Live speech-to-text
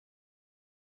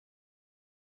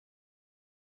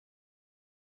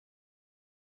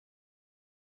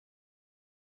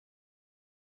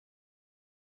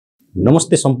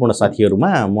नमस्ते सम्पूर्ण साथीहरुमा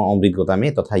म अमृत गोतामे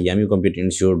तथा यामी कम्प्युटर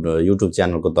इन्स्टिट्युट युट्युब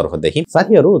च्यानलको तर्फदेखि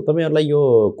साथीहरु तपाईहरुलाई यो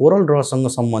कोरल ड्र सँग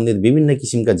सम्बन्धित विभिन्न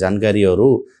किसिमका जानकारीहरु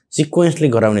सिक्वेन्सली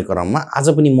गराउने क्रममा आज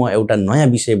पनि म एउटा नयाँ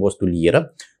विषयवस्तु लिएर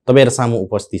तपाईहरु सामु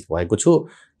उपस्थित भएको छु।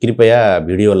 कृपया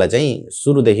भिडियोलाई चाहिँ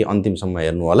सुरुदेखि अन्तिमसम्म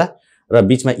हेर्नु होला र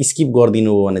बीचमा स्किप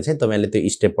गर्दिनु हो भने चाहिँ तपाईले त्यो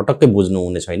स्टेप पटक्कै बुझ्नु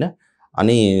हुने छैन।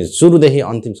 अनि सुरुदेखि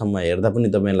अन्तिमसम्म हेर्दा पनि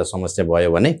तपाईलाई समस्या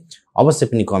भयो भने अवश्य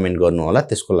पनि कमेन्ट गर्नु होला।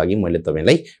 त्यसको लागि मैले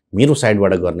तपाईलाई मेरो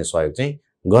साइडबाट गर्ने सहयोग चाहिँ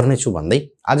गर्नेछु भन्दै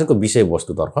आजको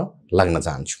विषयवस्तुतर्फ लाग्न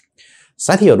चाहन्छु।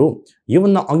 साथीहरु यो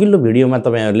भन्दा अघिल्लो भिडियोमा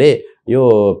तपाईहरुले यो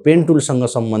पेन टुल सँग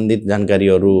सम्बन्धित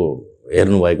जानकारीहरु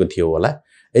हेर्नु भएको थियो होला।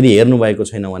 यदि हेर्नु भएको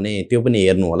छैन भने त्यो पनि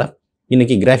हेर्नु होला,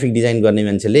 किनकि ग्राफिक डिजाइन गर्ने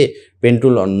मान्छेले पेन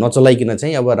टुल नचलाइकिन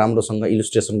चाहिँ अब राम्रोसँग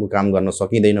इलस्ट्रेसनको काम गर्न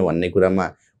सकिदैन भन्ने कुरामा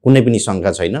कुनै पनि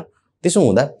शंका छैन। त्यसो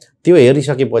हुँदा त्यो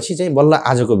हेरिसकेपछि चाहिँ बल्ल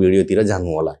आजको भिडियोतिर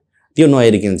जान्नु होला, त्यो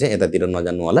नहेरिकिन चाहिँ यतातिर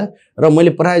नजान्नु होला। र मैले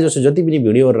प्राय जसो जति पनि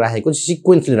भिडियोहरु राखेको छु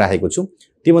सिक्वेन्सली राखेको छु,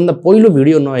 त्यो भन्दा पहिलो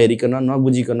भिडियो नहेरिकन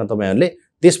नबुझिकन तपाईहरुले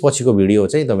त्यसपछिको भिडियो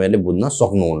चाहिँ तपाईहरुले बुझ्न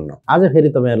सक्नुहुन्न। आज फेरि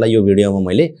तपाईहरुलाई यो भिडियोमा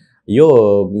मैले यो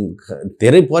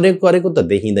धेरै प्रयोग गरेको त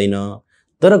देखिदैन,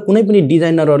 तर कुनै पनि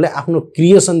डिजाइनरहरुले आफ्नो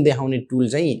क्रिएसन देखाउने टुल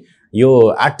चाहिँ यो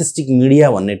आर्टिस्टिक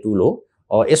मिडिया भन्ने टुल हो।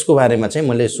 यसको बारेमा चाहिँ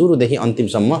मैले सुरुदेखि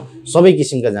अन्तिमसम्म सबै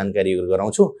किसिमका जानकारीहरु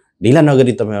गराउँछु। ढिला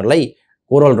नगरी तपाईहरुलाई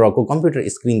कोरल ड्र को कम्प्युटर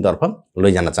स्क्रिन तर्फ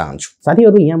लैजान चाहन्छु।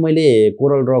 साथीहरु यहाँ मैले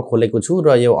कोरल ड्र खोलेको छु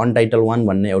र यो अनटाइटल 1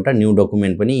 भन्ने एउटा न्यू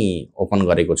डकुमेन्ट पनि ओपन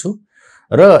गरेको छु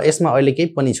र यसमा अहिले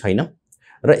केही पनि छैन।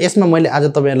 र यसमा मैले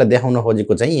आज तपाईहरुलाई देखाउन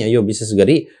खोजेको चाहिँ यो विशेष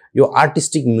गरी यो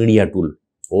आर्टिस्टिक मिडिया टुल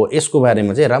हो। यसको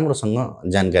बारेमा चाहिँ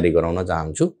राम्रोसँग जानकारी गराउन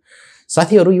चाहन्छु।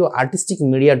 साथीहरु यो आर्टिस्टिक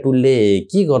मिडिया टुलले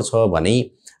के गर्छ भने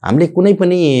हामीले कुनै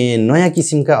पनि नयाँ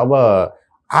किसिमका अब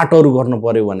आर्टहरु गर्नु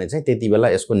पर्यो भने चाहिँ त्यतिबेला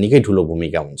यसको निकै ठूलो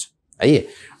भूमिका हुन्छ है।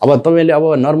 अब तपाईले अब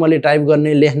नर्मली टाइप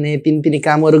गर्ने लेख्ने तिनी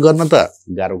कामहरु गर्न त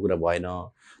गाह्रो कुरा भएन,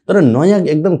 तर नयाँ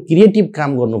एकदम क्रिएटिभ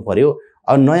काम गर्नु पर्यो,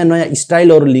 अब नयाँ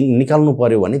स्टाइलहरु निकाल्नु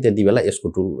पर्यो भने त्यतिबेला यसको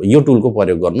टुल यो टुलको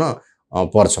प्रयोग गर्न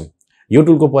पर्छ। यो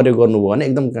टुलको प्रयोग गर्नुभयो भने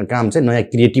एकदम काम चाहिँ नयाँ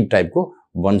क्रिएटिभ टाइपको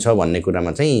बन्छ भन्ने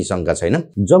कुरामा चाहिँ शंका छैन।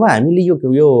 जब हामीले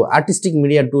यो आर्टिस्टिक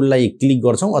मिडिया टुललाई क्लिक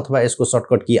गर्छौं अथवा यसको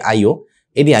सर्टकट की आई हो,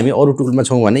 यदि हामी अरु टुलमा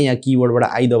छौं भने यहाँ किबोर्डबाट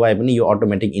आई दबाए पनि यो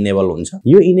अटोमेटिक इनेबल हुन्छ।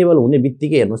 यो इनेबल हुने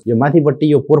बित्तिकै हेर्नुस् यो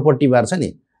माथिपट्टि यो फोरपट्टि बार छ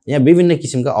नि, यहाँ विभिन्न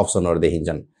किसिमका अप्सनहरु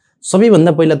देखिन्छन्।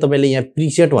 सबैभन्दा पहिला तपाईले यहाँ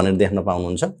प्रिसेट भनेर देख्न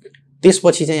पाउनुहुन्छ।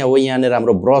 त्यसपछि चाहिँ अब यहाँ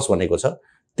हाम्रो ब्रश भनेको छ,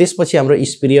 त्यसपछि हाम्रो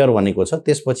स्पियर भनेको छ,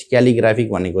 त्यसपछि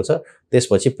क्यालिग्राफिक भनेको छ,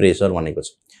 त्यसपछि प्रेसर भनेको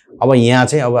छ। अब यहाँ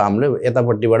चाहिँ अब हामीले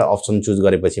यतापट्टिबाट अप्सन चुज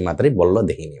गरेपछि मात्रै बल्ल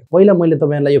देखिने। पहिला मैले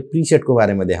तपाईहरुलाई यो प्रिसेटको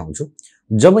बारेमा देखाउँछु।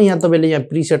 जब यहाँ तपाईले यहाँ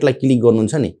प्रिसेटलाई क्लिक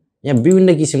गर्नुहुन्छ नि, यहाँ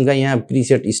विभिन्न किसिमका यहाँ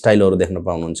प्रिसेट स्टाइलहरु देख्न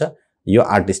पाउनुहुन्छ। यो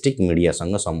आर्टिस्टिक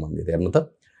मिडियासँग सम्बन्धित हेर्नु त,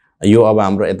 यो अब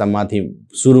हाम्रो यता माथि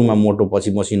सुरुमा मोटो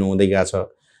पछि मसिनो हुँदै गएको छ।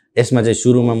 यसमा चाहिँ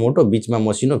सुरुमा मोटो, बीचमा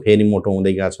मसिनो, फेरि मोटो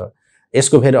हुँदै गएको छ।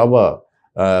 यसको फेरि अब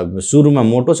सुरुमा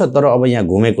मोटो छ तर अब यहाँ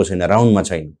घुमेको छैन, राउन्डमा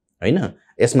छैन हैन।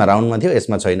 यसमा राउन्डमा थियो,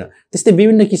 यसमा छैन। त्यस्तै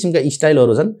विभिन्न किसिमका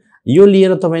स्टाइलहरु छन्। यो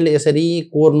लिएर तपाईले यसरी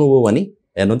कोर्नुभयो भने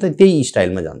हेर्नु त त्यही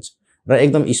स्टाइलमा जान्छ र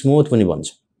एकदम स्मुथ पनि बन्छ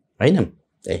हैन।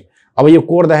 अब यो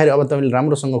कोर्दाखेरि अब तपाईले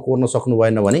राम्रोसँग कोर्न सक्नु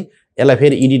भएन भने यसलाई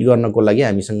फेरि एडिट गर्नको लागि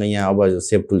हामीसँग यहाँ अब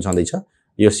शेप टुल छँदै छ।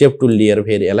 यो शेप टुल लिएर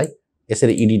फेरि यसलाई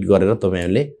यसरी एडिट गरेर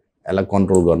तपाईहरुले यसलाई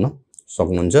कन्ट्रोल गर्न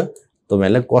सक्नुहुन्छ।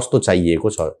 तपाईहरुलाई कस्तो चाहिएको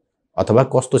छ अथवा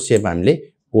कस्तो शेप हामीले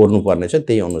कोर्नु पर्ने छ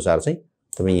त्यही अनुसार चाहिँ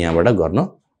तपाई यहाँबाट गर्न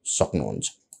सक्नुहुन्छ।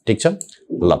 ठीक छ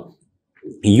ल,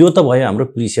 यो त भयो हाम्रो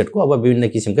प्रिसेटको। अब विभिन्न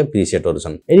किसिमका प्रिसेटहरु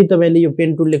छन्। यदि तपाईले यो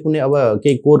पेन टुलले कुनै अब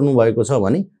केही कोर्नु भएको छ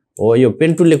भने हो यो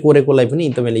पेन टुलले कोरेकोलाई पनि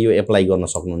तपाईले यो एप्लाई गर्न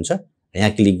सक्नुहुन्छ। यहाँ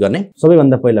क्लिक गर्ने,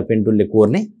 सबैभन्दा पहिला पेन टुलले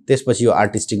कोर्ने, त्यसपछि यो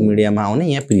आर्टिस्टिक मिडियामा आउने,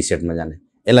 यहाँ प्रिसेटमा जाने।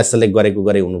 यसलाई सिलेक्ट गरेको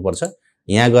गरे हुनुपर्छ।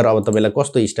 यहाँ गएर अब तपाईलाई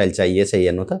कस्तो स्टाइल चाहिएको छ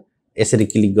हेर्नु त, यसरी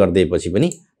क्लिक गर्दैपछि पनि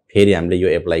फेरि हामीले यो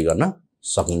एप्लाई गर्न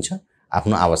सकिन्छ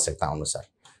आफ्नो आवश्यकता अनुसार।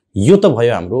 यो त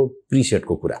भयो हाम्रो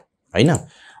प्रिसेटको कुरा हैन।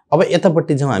 अब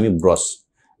यतापट्टि जाउँ हामी ब्रश।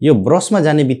 यो ब्रशमा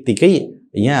जाने बित्तिकै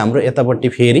यहाँ हाम्रो यतापट्टि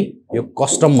फेरि यो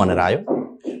कस्टम भनेर आयो।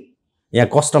 यहाँ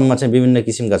कस्टममा चाहिँ विभिन्न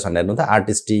किसिमका छन् हेर्नु त,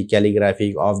 आर्टिस्टिक,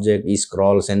 क्यालिग्राफिक, अब्जेक्ट,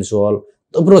 स्क्रल, सेन्सुअल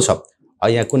थुप्रो छ।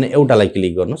 यहाँ कुनै एउटालाई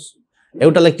क्लिक गर्नुस्।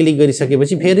 एउटालाई क्लिक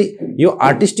गरिसकेपछि फेरि यो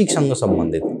आर्टिस्टिकसँग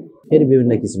सम्बन्धित फेरि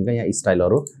विभिन्न किसिमका यहाँ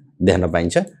स्टाइलहरु देख्न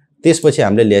पाइन्छ। त्यसपछि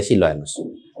हामीले ल्यासी हेर्नुस्,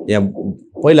 यहाँ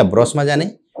पहिला ब्रशमा जाने,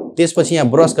 त्यसपछि यहाँ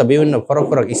ब्रशका विभिन्न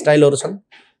फरक स्टाइलहरु छन्,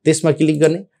 त्यसमा क्लिक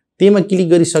गर्ने। त्यसमा क्लिक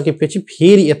गरिसकेपछि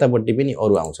फेरि यतापट्टि पनि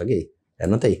अरु आउँछ के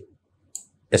हेर्नु त,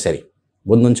 यसरी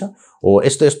बुझ्नुहुन्छ हो।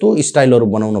 यस्तो स्टाइलहरु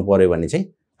बनाउन पर्यो भने चाहिँ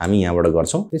हामी यहाँबाट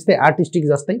गर्छौं। त्यस्तै आर्टिस्टिक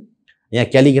जस्तै यहाँ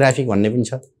क्यालिग्राफिक भन्ने पनि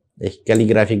छ।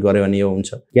 क्यालिग्राफिक गर्यो भने यो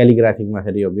हुन्छ। क्यालिग्राफिकमा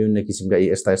फेरि यो विभिन्न किसिमका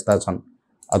यस्ता छन्।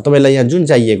 अब तपाईलाई यहाँ जुन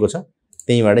चाहिएको छ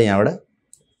त्यहीबाट यहाँबाट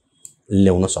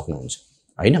ल्याउन सक्नुहुन्छ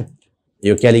हैन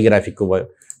यो क्यालिग्राफीको भयो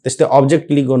त्यस्तै अब्जेक्ट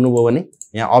क्लिक गर्नुभयो भने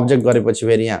यहाँ अब्जेक्ट गरेपछि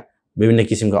फेरि यहाँ विभिन्न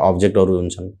किसिमका अब्जेक्टहरु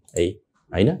हुन्छन् है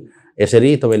हैन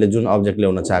यसरी तपाईले जुन अब्जेक्ट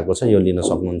ल्याउन चाहेको छ यो लिन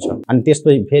सक्नुहुन्छ अनि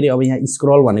त्यसपछि फेरि अब यहाँ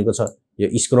स्क्रल भनेको छ यो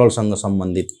स्क्रल सँग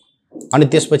सम्बन्धित अनि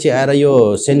त्यसपछि आएर यो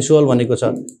सेन्सुअल भनेको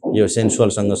छ यो सेन्सुअल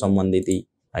सँग सम्बन्धित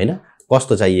हैन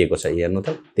कस्तो चाहिएको छ हेर्नु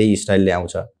त त्यही स्टाइलले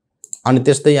आउँछ अनि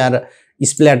त्यस्तै आएर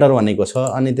स्प्ल्याटर भनेको छ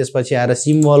अनि त्यसपछि आएर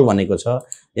सिम्बल भनेको छ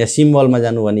यहाँ सिम्बलमा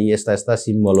जानु भने यस्ता यस्ता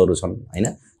सिम्बलहरु छन् हैन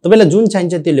तपाईलाई जुन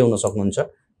चाहिन्छ त्यो ल्याउन सक्नुहुन्छ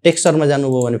टेक्सचरमा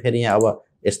जानुभयो भने फेरि यहाँ अब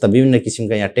यस्ता विभिन्न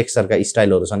किसिमका यहाँ टेक्सचरका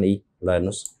स्टाइलहरु छन् यी ल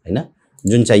हेर्नुस् हैन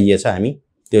जुन चाहिएछ हामी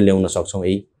त्यो ल्याउन सक्छौं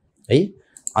है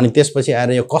अनि त्यसपछि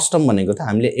आएर यो कस्टम भनेको त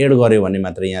हामीले एड गर्यो भने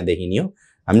मात्र यहाँ देखिने हो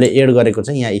हामीले एड गरेको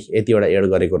चाहिँ यहाँ यतिवटा एड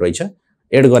गरेको रहेछ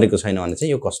एड गरेको छैन भने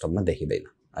चाहिँ यो कस्टममा देखिदैन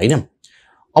हैन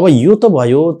अब यो त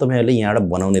भयो तपाईहरुले यहाँबाट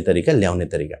बनाउने तरिका ल्याउने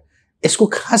तरिका यसको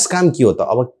खास काम के हो त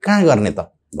अब कहाँ गर्ने त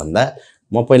भन्दा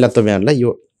म पहिला तपाईहरुलाई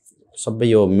यो सबै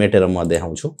यो मेटेर म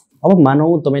देखाउँछु अब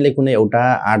मानौ तपाईले कुनै एउटा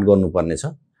आर्ट गर्नुपर्ने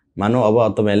छ मानौ अब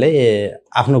तपाईले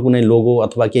आफ्नो कुनै लोगो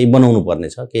अथवा केही बनाउनु पर्ने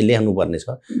छ केही लेख्नु पर्ने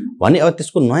छ भने अब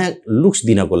त्यसको नयाँ लुक्स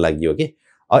दिनको लागि हो के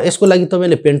अब यसको लागि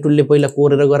तपाईले पेन टुलले पहिला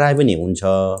कोरेर गराए पनि हुन्छ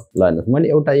ल हेर्नुस् मैले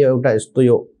एउटा यस्तो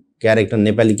यो क्यारेक्टर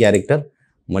नेपाली क्यारेक्टर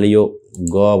मैले यो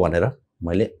ग भनेर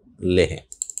मैले लेखे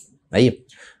है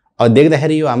अब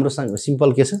देख्दाखेरि यो हाम्रो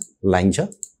सिम्पल के छ लाइन छ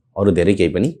अरु धेरै केही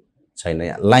पनि छैन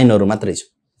यहाँ लाइनहरु मात्रै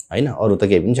छ हैन अरु त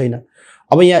केही पनि छैन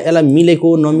अब यहाँ यसलाई मिलेको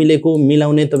नमिलेको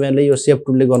मिलाउने तपाईहरुले यो शेप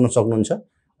टुलले गर्न सक्नुहुन्छ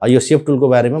यो शेप टुलको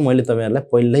बारेमा मैले तपाईहरुलाई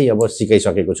पहिल्यै अब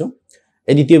सिकाइसकेको छु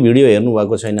यदि त्यो भिडियो हेर्नु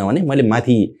भएको छैन भने मैले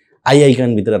माथि आई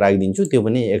आइकन भित्र राखिदिन्छु त्यो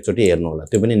पनि एकचोटी हेर्नु होला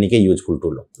त्यो पनि निकै युजफुल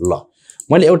टुल हो ल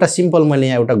मैले एउटा सिम्पल मैले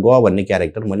यहाँ एउटा ग भन्ने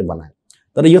क्यारेक्टर मैले बनाए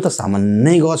तर यो त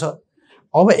सामान्य ग छ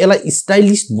अब यसलाई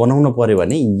स्टाइलिश बनाउन पर्यो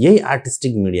भने यही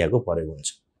आर्टिस्टिक मिडियाको प्रयोग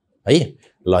हुन्छ है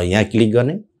ल यहाँ क्लिक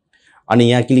गर्ने अनि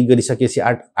यहाँ क्लिक गरिसकेपछि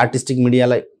आर्टिस्टिक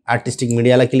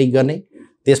मिडियालाई क्लिक गर्ने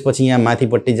त्यसपछि यहाँ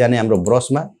माथिपट्टि जाने हाम्रो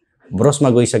ब्रशमा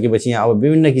गइसकेपछि यहाँ अब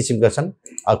विभिन्न किसिमका छन्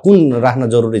कुन राख्न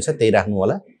जरुरी छ त्यही राख्नु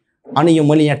होला अनि यो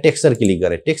मैले यहाँ टेक्सचर क्लिक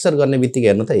गरे टेक्सचर गर्ने बित्तिकै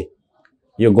हेर्नु त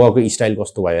यो गको स्टाइल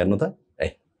कस्तो भयो हेर्नु त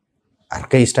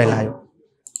अर्कै स्टाइल आयो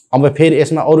अब फेरि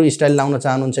यसमा अरु स्टाइल लाउन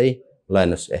चाहनुहुन्छ ल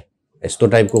हेर्नुस् यस्तो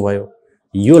टाइपको भयो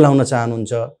यो लाउन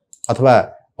चाहनुहुन्छ अथवा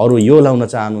अरु यो लाउन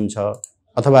चाहनुहुन्छ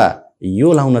अथवा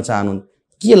यो लाउन चाहनुहुन्छ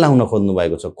के लाउन खोज्नु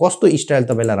भएको छ कस्तो स्टाइल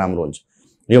तपाईलाई राम्रो हुन्छ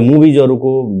यो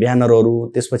मुभिजहरुको ब्यानरहरु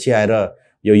त्यसपछि आएर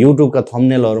यो युट्युबका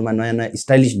थम्बनेलहरुमा नयाँ नयाँ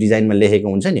स्टाइलिश डिजाइनमा लेखेको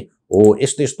हुन्छ नि हो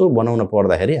यस्तो बनाउन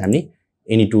पर्दाखेरि हामी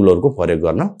एनी टुलहरुको प्रयोग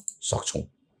गर्न सक्छौं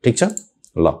ठीक छ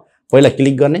ल पहिला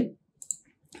क्लिक गर्ने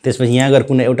त्यसपछि यहाँ गएर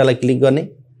कुनै एउटालाई क्लिक गर्ने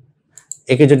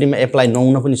एकैचोटीमा एप्लाई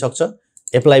नहुन पनि सक्छ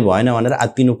एप्लाई भएन भनेर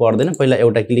आत्तिनु पर्दैन पहिला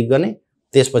एउटा क्लिक गर्ने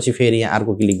त्यसपछि फेरि यहाँ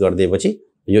अर्को क्लिक गर्दिएपछि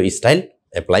यो स्टाइल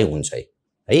एप्लाई हुन्छ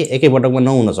है एकै पटकमा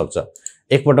नहुन सक्छ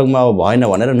एक पटकमा अब भएन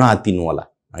भनेर नआत्तिनु होला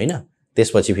हैन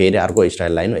त्यसपछि फेरि अर्को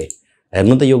स्टाइल लाइनु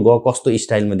हेर्नु त यो ग कस्तो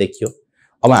स्टाइलमा देखियो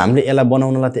अब हामीले यसलाई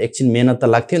बनाउनलाई त एकछिन मेहनत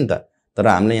त लाग्थ्यो नि त तर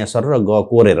हामीले यहाँ सरर ग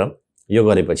कोरेर यो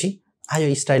गरेपछि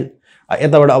आयो स्टाइल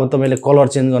यताबाट अब तपाईले कलर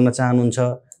चेन्ज गर्न चाहनुहुन्छ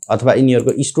अथवा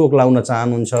यिनीहरुको स्ट्रोक लाउन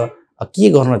चाहनुहुन्छ के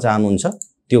गर्न चाहनुहुन्छ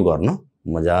त्यो गर्न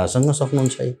मजासँग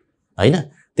सक्नुहुन्छ हैन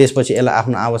त्यसपछि यसलाई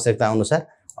आफ्नो आवश्यकता अनुसार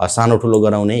सानो ठुलो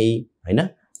गराउने हैन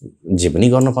जे पनि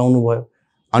गर्न पाउनु भयो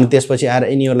अनि त्यसपछि आएर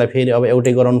यिनीहरुलाई फेरि अब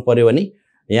एउटै गराउनु पर्यो भने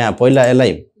यहाँ पहिला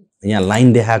यसलाई यहाँ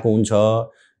लाइन देखाएको हुन्छ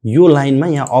यो लाइनमा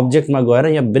यहाँ अब्जेक्टमा गएर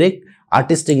यहाँ brake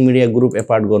artistic media group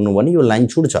apart गर्नु भने यो लाइन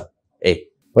छुट्छ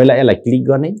पहिला यसलाई क्लिक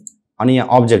गर्ने अनि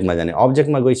यहाँ अब्जेक्टमा जाने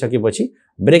अब्जेक्टमा गइसकेपछि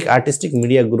ब्रेक आर्टिस्टिक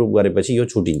मिडिया ग्रुप गरेपछि यो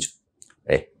छुटिन्छ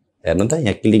हेर्नु त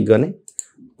यहाँ क्लिक गर्ने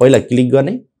पहिला क्लिक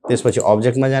गर्ने त्यसपछि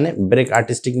अब्जेक्टमा जाने ब्रेक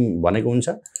आर्टिस्टिक भनेको हुन्छ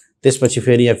त्यसपछि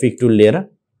फेरि यहाँ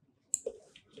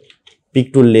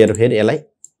पिक टुल लिएर फेरि यसलाई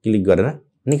क्लिक गरेर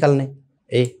निकाल्ने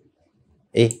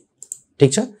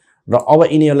ठीक छ र अब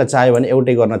यिनीहरुलाई चाहियो भने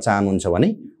एउटै गर्न चाहनुहुन्छ भने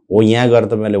हो यहाँ गएर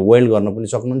तपाईले वेल्ड गर्न पनि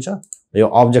सक्नुहुन्छ यो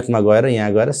अब्जेक्टमा गएर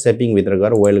यहाँ गएर सेपिङ भित्र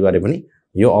गएर वेल्ड गरे पनि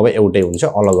यो अब एउटै हुन्छ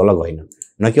अलग अलग होइन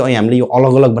न कि हामीले यो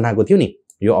अलग अलग बनाएको थियो नि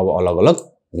यो अब अलग अलग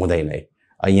हुँदैन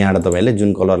यहाँबाट तपाईले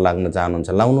जुन कलर लाग्न चाहनुहुन्छ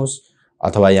लाउनुस्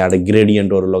अथवा यहाँबाट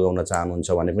ग्रेडियन्टहरु लगाउन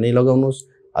चाहनुहुन्छ भने पनि लगाउनुस्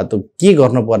अथवा के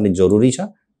गर्न पर्ने जरुरी छ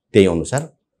त्यही अनुसार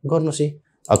गर्नुस्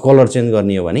कलर चेन्ज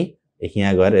गर्ने हो भने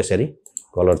यहाँ गएर यसरी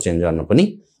कलर चेन्ज गर्न पनि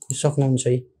सक्नुहुन्छ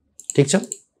ठीक छ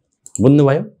बुझ्नु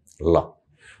भयो ल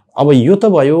अब यो त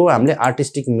भयो हामीले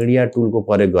आर्टिस्टिक मिडिया टुलको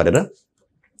प्रयोग गरेर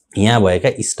यहाँ भएका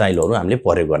स्टाइलहरु हामीले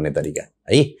प्रयोग गर्ने तरिका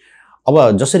है अब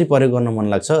जसरी प्रयोग गर्न मन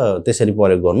लाग्छ त्यसरी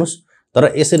प्रयोग गर्नुस्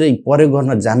तर यसरी प्रयोग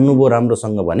गर्न जान्नुभयो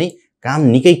राम्रोसँग भने काम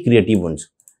निकै क्रिएटिभ हुन्छ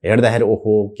हेर्दाखेरि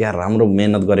ओहो क्या राम्रो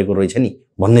मेहनत गरेको रहेछ नि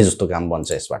भन्ने जस्तो काम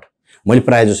बन्छ यसबाट मैले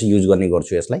प्रायः जसो युज गर्ने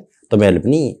गर्छु यसलाई, तपाईहरुले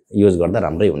पनि युज गर्दा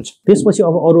राम्रै हुन्छ। त्यसपछि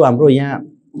अब अरु हाम्रो यहाँ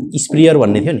स्प्रेयर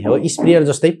भन्ने थियो नि, अब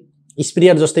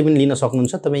स्प्रेयर जस्तै पनि लिन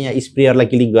सक्नुहुन्छ। तपाईं यहाँ स्प्रेयरलाई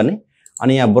क्लिक गर्ने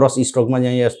अनि यहाँ ब्रश स्ट्रोकमा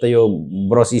यहाँ यस्तो यो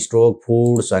ब्रश स्ट्रोक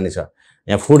फुड्स भन्ने छ,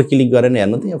 यहाँ फुड क्लिक गरेर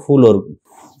हेर्नु त यहाँ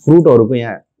फ्रुटहरुको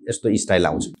यहाँ यस्तो स्टाइल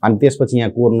आउँछ। अनि त्यसपछि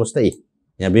यहाँ कोर्नुस् त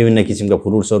यहाँ विभिन्न किसिमका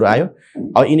फ्रुट्सहरु आयो।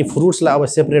 अब यिनी फ्रुट्सलाई अब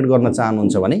सेपरेट गर्न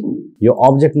चाहनुहुन्छ भने यो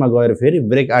अब्जेक्टमा गएर फेरि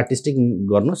ब्रेक आर्टिस्टिक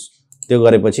गर्नुस्, त्यो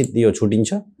गरेपछि यो छुटिन्छ।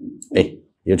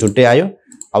 यो छुट्टै आयो।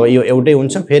 अब यो एउटै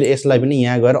हुन्छ, फेरि यसलाई पनि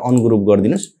यहाँ गएर अनग्रुप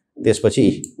गरिदिनुस्, त्यसपछि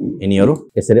यिनीहरु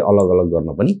यसरी अलग अलग गर्न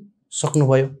पनि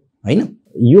सक्नुभयो हैन।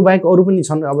 यो बाहेक अरु पनि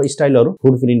छन् अब स्टाइलहरु,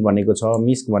 फुटप्रिन्ट भनेको छ,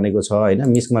 मिस्क भनेको छ हैन।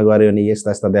 मिस्कमा गऱ्यो भने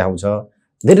यस्ता यस्ता देखाउँछ,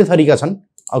 धेरै थरीका छन्।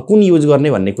 अब कुन युज गर्ने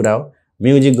भन्ने कुरा हो।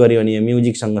 म्युजिक गर्यो भने यो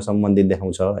म्युजिकसँग सम्बन्धित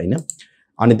देखाउँछ हैन।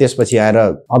 अनि त्यसपछि आएर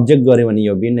अब्जेक्ट गर्यो भने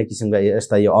यो विभिन्न किसिमका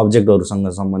यस्ता यो अब्जेक्टहरुसँग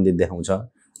सम्बन्धित देखाउँछ।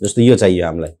 जस्तो यो चाहियो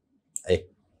हामीलाई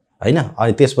हैन।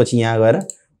 अनि त्यसपछि यहाँ गएर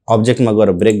अब्जेक्टमा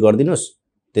गएर ब्रेक गरिदिनुस्,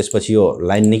 त्यसपछि यो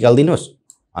लाइन निकाल्दिनुस्।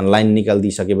 अनि लाइन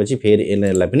निकाल्दिसकेपछि फेरि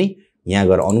यसलाई पनि यहाँ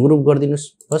गएर अनग्रुप गरिदिनुस्।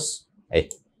 बस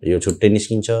यो छुट्टै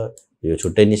निस्किन्छ, यो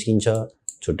छुट्टै निस्किन्छ,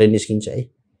 छुट्टै निस्किन्छ,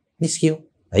 निस्कियो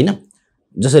हैन।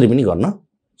 जसरी पनि गर्न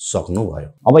सक्नुभयो।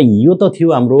 अब यो त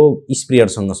थियो हाम्रो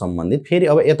स्प्रेयरसँग सम्बन्धित। फेरि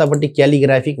अब यतापट्टि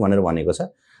क्यालिग्राफिक भनेर भनेको छ।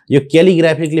 यो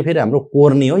क्यालिग्राफिकले फेरि हाम्रो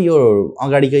कोर्ने हो, यो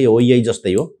अगाडिकै हो, यही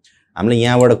जस्तै हो। हामीले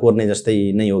यहाँबाट कोर्ने जस्तै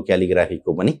नै हो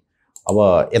क्यालिग्राफिकको पनि। अब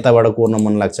यताबाट कोर्न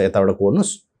मन लाग्छ यताबाट कोर्नुस्,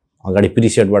 अगाडि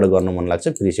प्रिसेटबाट गर्न मन लाग्छ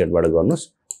प्रिसेटबाट गर्नुस्,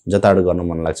 जताबाट गर्न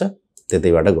मन लाग्छ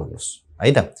त्यतैबाट गर्नुस्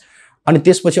है त। अनि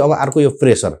त्यसपछि अब अर्को यो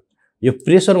प्रेसर। यो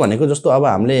प्रेसर भनेको जस्तो अब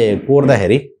हामीले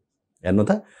कोर्दाखेरि हेर्नु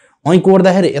त, અહીં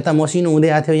कोर्दाखेरि यता मसिनो हुँदै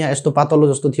आथ्यो, यहाँ यस्तो पातलो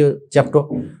जस्तो थियो च्याप्टो,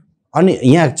 अनि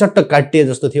यहाँ चट्ट काटिए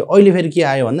जस्तो थियो। अहिले फेरि के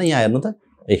आयो भन्दा यहाँ हेर्नु त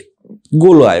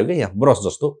गोलो आयो के, यहाँ ब्रस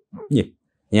जस्तो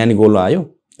यहाँ नि गोलो आयो,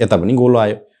 यता पनि गोलो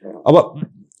आयो। अब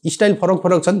स्टाइल फरक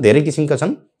फरक छन्, धेरै किसिमका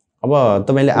छन्। अब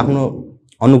तपाईले आफ्नो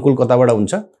अनुकूल कताबाट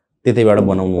हुन्छ त्यतैबाट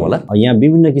बनाउनु होला। यहाँ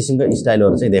विभिन्न किसिमका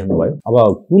स्टाइलहरु चाहिँ देख्नुभयो।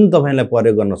 अब कुन तपाईलाई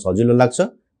प्रयोग गर्न सजिलो लाग्छ,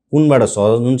 कुनबाट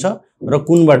सहज हुन्छ र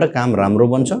कुनबाट काम राम्रो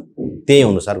बन्छ, त्यही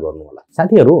अनुसार गर्नु होला।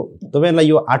 साथीहरु, तपाईहरुलाई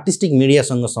यो आर्टिस्टिक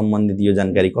मिडियासँग सम्बन्धित यो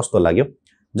जानकारी कस्तो लाग्यो?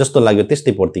 जस्तो लाग्यो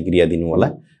त्यस्तै प्रतिक्रिया दिनु होला।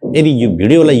 यदि यो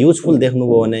भिडियोलाई युजफुल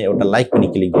देख्नुभयो भने एउटा लाइक पनि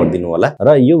क्लिक गरिदिनु होला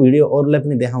र यो भिडियो अरूलाई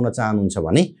पनि देखाउन चाहनुहुन्छ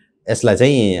भने यसलाई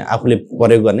चाहिँ आफूले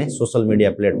प्रयोग गर्ने सोशल मिडिया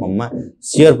प्लेटफर्ममा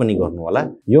शेयर पनि गर्नु होला।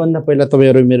 यो भन्दा पहिला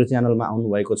तपाईहरु मेरो च्यानलमा आउनु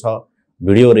भएको छ,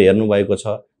 भिडियोहरु हेर्नु भएको छ,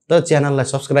 तर च्यानललाई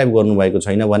सब्स्क्राइब गर्नु भएको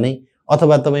छैन भने,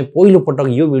 अथवा तपाई पहिलो पटक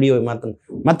यो भिडियो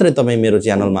मात्रै तपाई मेरो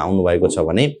च्यानलमा आउनु भएको छ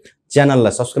भने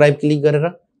च्यानललाई सब्स्क्राइब क्लिक गरेर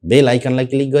बेल आइकनलाई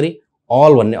क्लिक गरी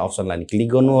अल भन्ने अप्सनलाई क्लिक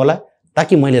गर्नु होला,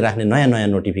 ताकि मैले राख्ने नयाँ नयाँ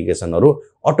नोटिफिकेसनहरु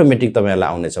अटोमेटिक तपाईहरुलाई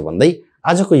आउनेछ भन्दै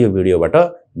आजको यो भिडियोबाट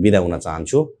बिदा हुन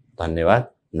चाहन्छु। धन्यवाद,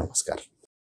 नमस्कार।